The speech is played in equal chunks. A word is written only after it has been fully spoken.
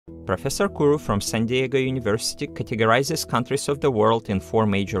Professor Kuru from San Diego University categorizes countries of the world in 4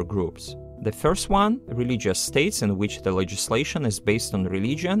 major groups. The first one, religious states in which the legislation is based on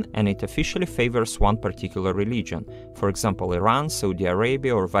religion and it officially favors one particular religion, for example Iran, Saudi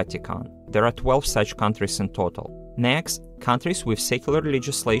Arabia or Vatican. There are 12 such countries in total. Next, countries with secular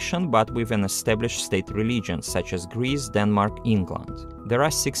legislation but with an established state religion, such as Greece, Denmark, England. There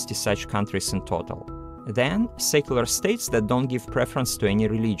are 60 such countries in total. Then, secular states that don't give preference to any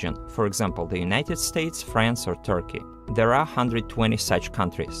religion, for example the United States, France or Turkey. There are 120 such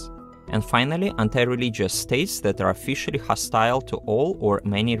countries. And finally, anti-religious states that are officially hostile to all or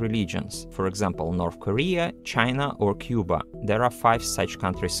many religions, for example North Korea, China or Cuba. There are 5 such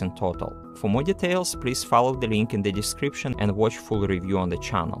countries in total. For more details, please follow the link in the description and watch full review on the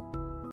channel.